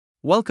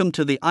Welcome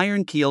to the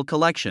Iron Keel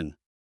Collection.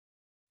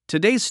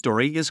 Today's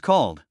story is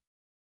called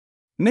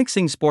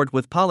Mixing Sport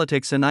with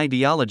Politics and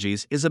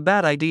Ideologies is a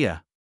Bad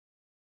Idea.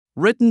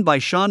 Written by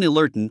Sean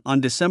Illerton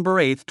on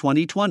December 8,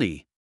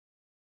 2020.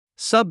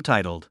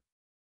 Subtitled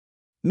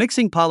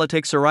Mixing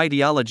Politics or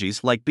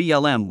Ideologies like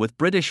BLM with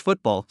British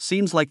football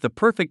seems like the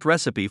perfect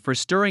recipe for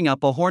stirring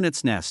up a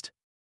hornet's nest.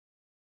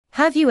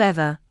 Have you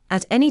ever,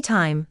 at any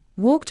time,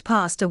 walked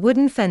past a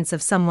wooden fence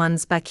of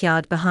someone's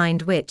backyard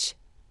behind which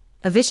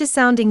a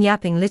vicious-sounding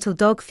yapping little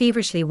dog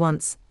feverishly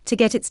wants to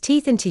get its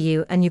teeth into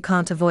you, and you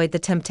can't avoid the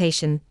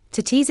temptation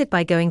to tease it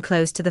by going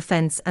close to the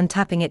fence and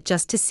tapping it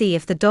just to see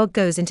if the dog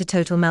goes into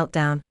total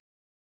meltdown?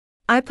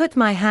 I put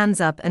my hands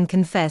up and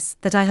confess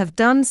that I have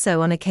done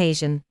so on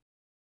occasion.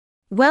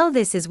 Well,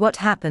 this is what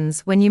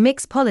happens when you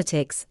mix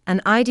politics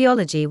and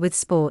ideology with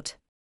sport.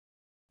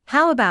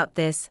 How about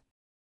this?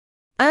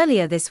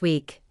 Earlier this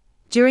week,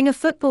 during a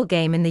football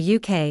game in the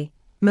UK,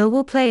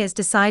 Millwall players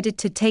decided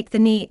to take the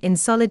knee in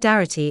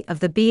solidarity of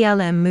the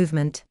BLM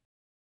movement.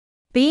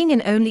 Being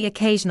an only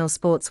occasional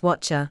sports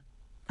watcher,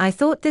 I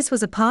thought this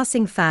was a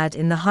passing fad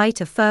in the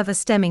height of fervor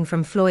stemming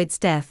from Floyd's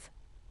death,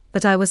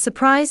 but I was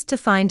surprised to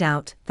find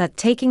out that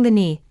taking the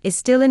knee is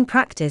still in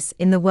practice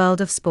in the world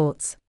of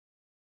sports.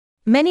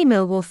 Many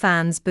Millwall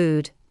fans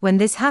booed when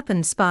this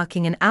happened,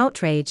 sparking an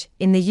outrage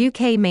in the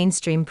UK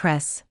mainstream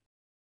press.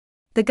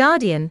 The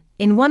Guardian,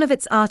 in one of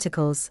its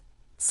articles,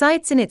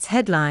 cites in its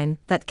headline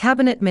that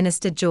Cabinet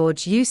Minister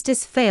George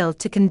Eustice failed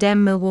to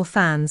condemn Millwall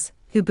fans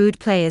who booed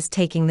players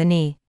taking the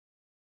knee.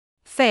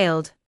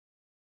 Failed.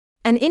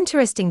 An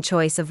interesting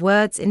choice of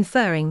words,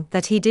 inferring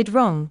that he did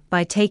wrong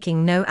by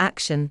taking no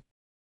action.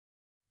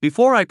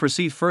 Before I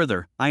proceed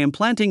further, I am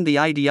planting the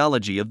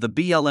ideology of the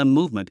BLM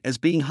movement as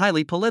being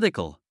highly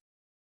political.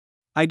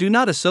 I do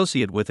not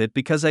associate with it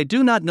because I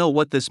do not know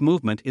what this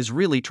movement is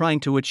really trying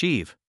to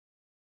achieve.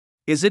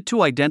 Is it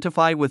to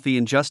identify with the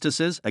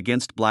injustices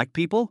against black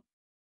people?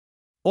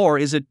 Or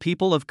is it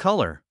people of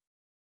color?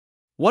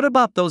 What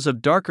about those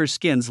of darker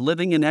skins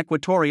living in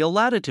equatorial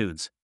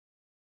latitudes?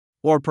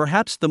 Or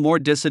perhaps the more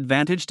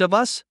disadvantaged of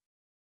us?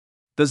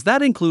 Does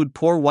that include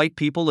poor white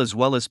people as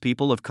well as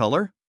people of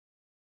color?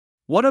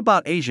 What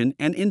about Asian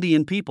and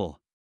Indian people?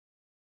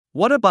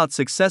 What about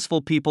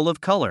successful people of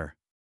color?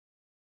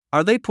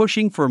 Are they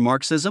pushing for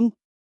Marxism?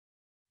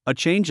 A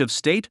change of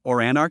state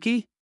or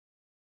anarchy?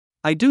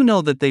 I do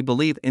know that they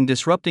believe in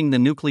disrupting the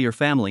nuclear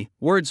family,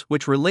 words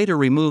which were later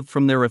removed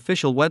from their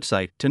official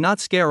website to not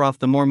scare off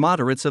the more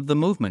moderates of the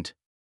movement.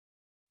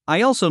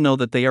 I also know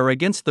that they are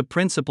against the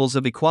principles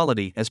of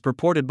equality as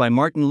purported by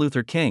Martin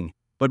Luther King,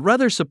 but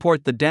rather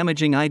support the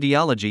damaging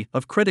ideology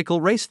of critical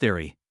race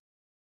theory.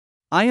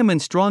 I am in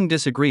strong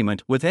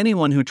disagreement with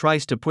anyone who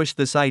tries to push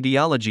this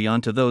ideology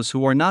onto those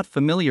who are not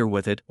familiar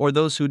with it or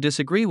those who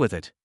disagree with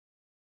it.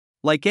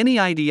 Like any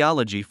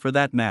ideology for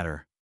that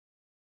matter.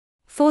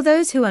 For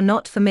those who are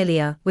not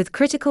familiar with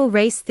critical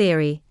race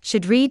theory,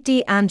 should read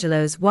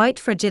D'Angelo's White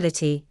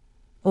Fragility,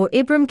 or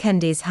Ibram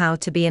Kendi's How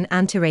to Be an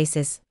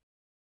Anti-Racist.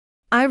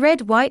 I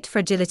read White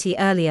Fragility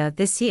earlier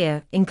this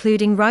year,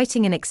 including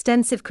writing an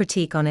extensive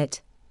critique on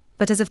it,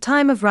 but as of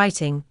time of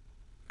writing,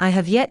 I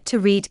have yet to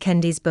read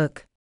Kendi's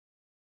book.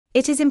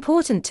 It is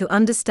important to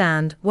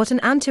understand what an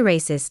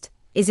anti-racist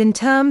is in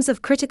terms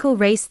of critical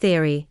race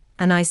theory,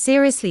 and I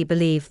seriously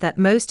believe that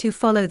most who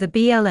follow the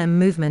BLM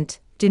movement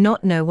do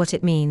not know what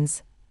it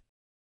means.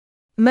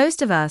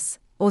 Most of us,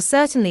 or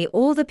certainly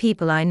all the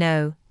people I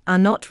know, are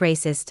not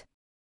racist.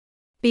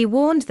 Be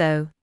warned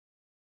though.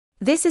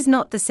 This is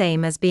not the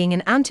same as being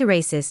an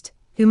anti-racist,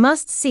 who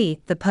must see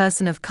the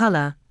person of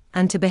color,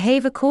 and to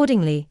behave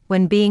accordingly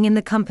when being in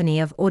the company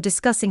of or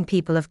discussing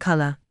people of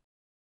color.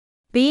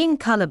 Being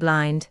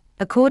colorblind,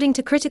 according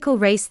to critical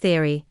race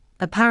theory,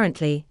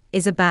 apparently,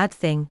 is a bad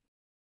thing.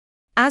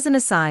 As an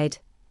aside,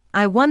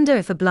 I wonder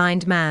if a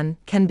blind man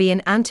can be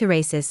an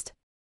anti-racist.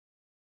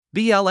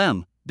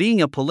 BLM,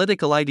 being a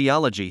political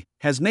ideology,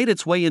 has made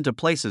its way into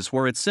places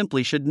where it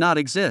simply should not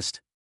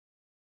exist.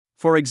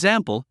 For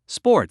example,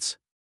 sports.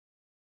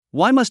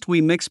 Why must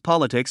we mix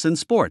politics and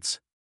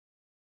sports?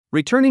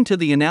 Returning to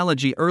the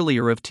analogy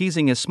earlier of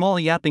teasing a small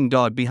yapping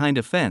dog behind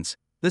a fence,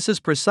 this is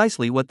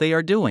precisely what they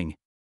are doing.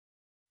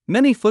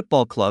 Many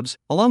football clubs,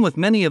 along with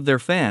many of their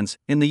fans,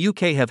 in the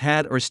UK have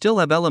had or still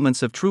have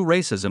elements of true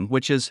racism,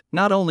 which is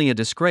not only a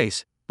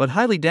disgrace, but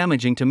highly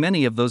damaging to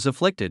many of those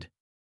afflicted.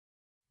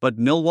 But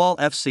Millwall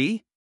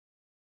FC?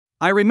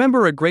 I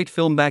remember a great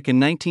film back in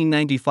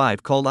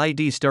 1995 called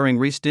ID starring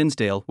Rhys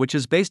Dinsdale, which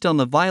is based on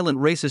the violent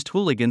racist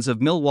hooligans of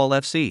Millwall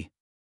FC.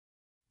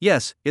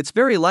 Yes, it's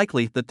very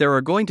likely that there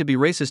are going to be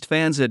racist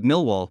fans at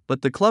Millwall,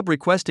 but the club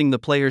requesting the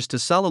players to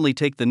solemnly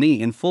take the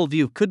knee in full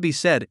view could be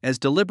said as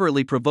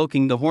deliberately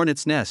provoking the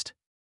hornet's nest.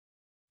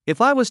 If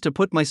I was to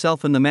put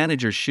myself in the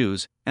manager's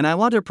shoes, and I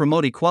want to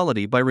promote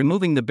equality by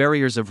removing the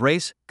barriers of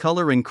race,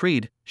 color and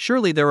creed,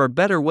 surely there are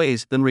better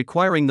ways than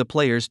requiring the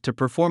players to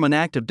perform an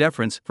act of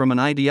deference from an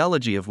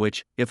ideology of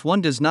which, if one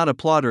does not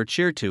applaud or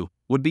cheer to,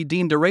 would be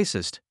deemed a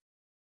racist.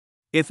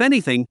 If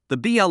anything, the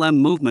BLM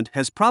movement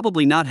has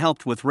probably not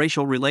helped with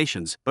racial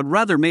relations, but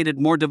rather made it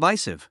more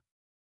divisive.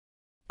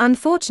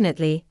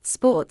 Unfortunately,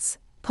 sports,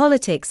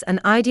 politics,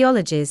 and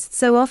ideologies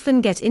so often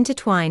get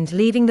intertwined,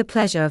 leaving the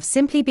pleasure of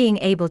simply being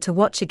able to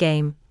watch a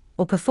game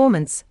or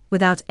performance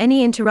without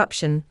any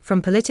interruption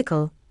from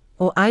political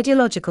or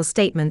ideological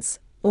statements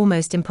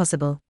almost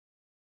impossible.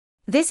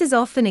 This is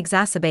often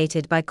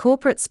exacerbated by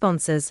corporate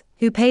sponsors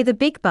who pay the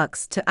big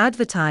bucks to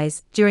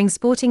advertise during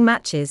sporting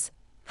matches.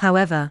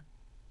 However,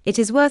 it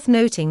is worth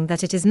noting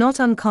that it is not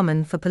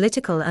uncommon for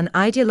political and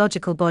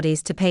ideological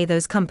bodies to pay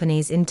those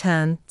companies in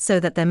turn so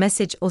that their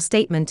message or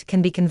statement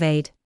can be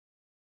conveyed.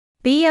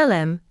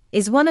 BLM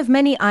is one of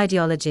many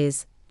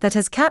ideologies that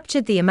has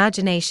captured the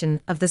imagination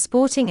of the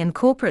sporting and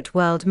corporate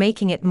world,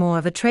 making it more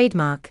of a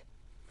trademark,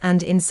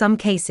 and in some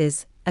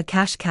cases, a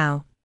cash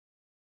cow.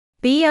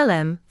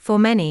 BLM, for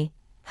many,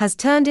 has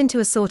turned into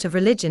a sort of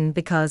religion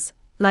because,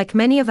 like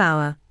many of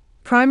our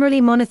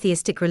primarily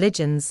monotheistic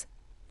religions,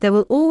 there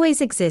will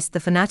always exist the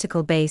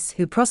fanatical base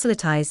who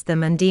proselytize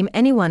them and deem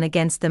anyone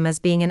against them as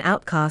being an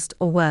outcast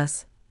or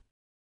worse.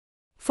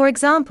 For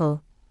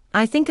example,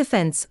 I think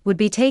offense would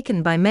be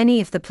taken by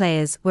many if the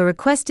players were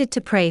requested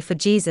to pray for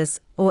Jesus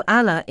or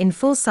Allah in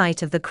full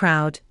sight of the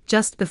crowd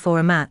just before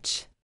a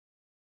match.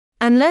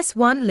 Unless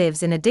one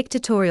lives in a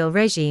dictatorial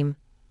regime,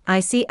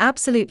 I see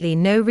absolutely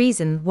no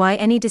reason why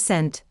any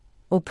dissent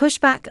or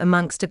pushback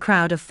amongst a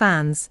crowd of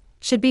fans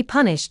should be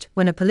punished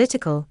when a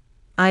political,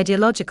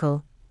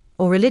 ideological,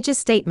 or religious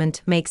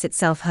statement makes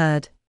itself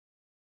heard.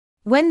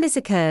 When this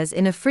occurs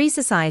in a free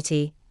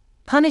society,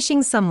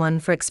 punishing someone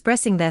for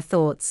expressing their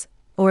thoughts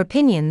or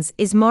opinions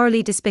is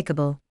morally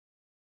despicable.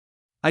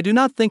 I do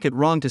not think it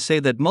wrong to say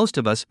that most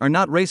of us are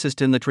not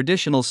racist in the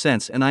traditional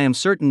sense, and I am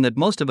certain that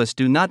most of us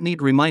do not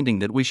need reminding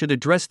that we should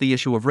address the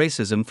issue of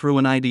racism through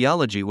an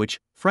ideology which,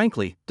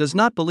 frankly, does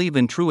not believe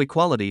in true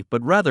equality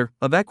but rather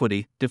of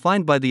equity,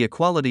 defined by the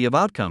equality of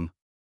outcome.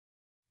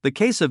 The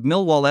case of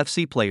Millwall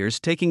FC players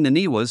taking the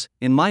knee was,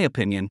 in my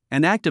opinion,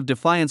 an act of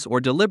defiance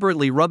or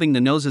deliberately rubbing the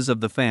noses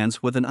of the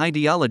fans with an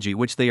ideology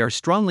which they are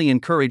strongly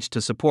encouraged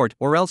to support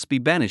or else be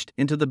banished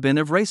into the bin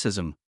of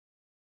racism.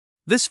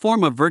 This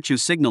form of virtue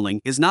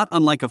signaling is not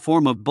unlike a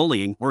form of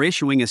bullying or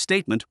issuing a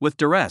statement with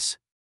duress.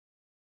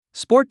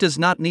 Sport does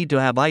not need to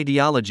have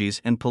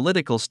ideologies and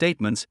political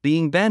statements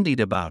being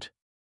bandied about.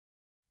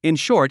 In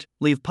short,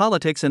 leave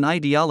politics and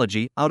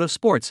ideology out of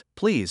sports,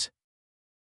 please.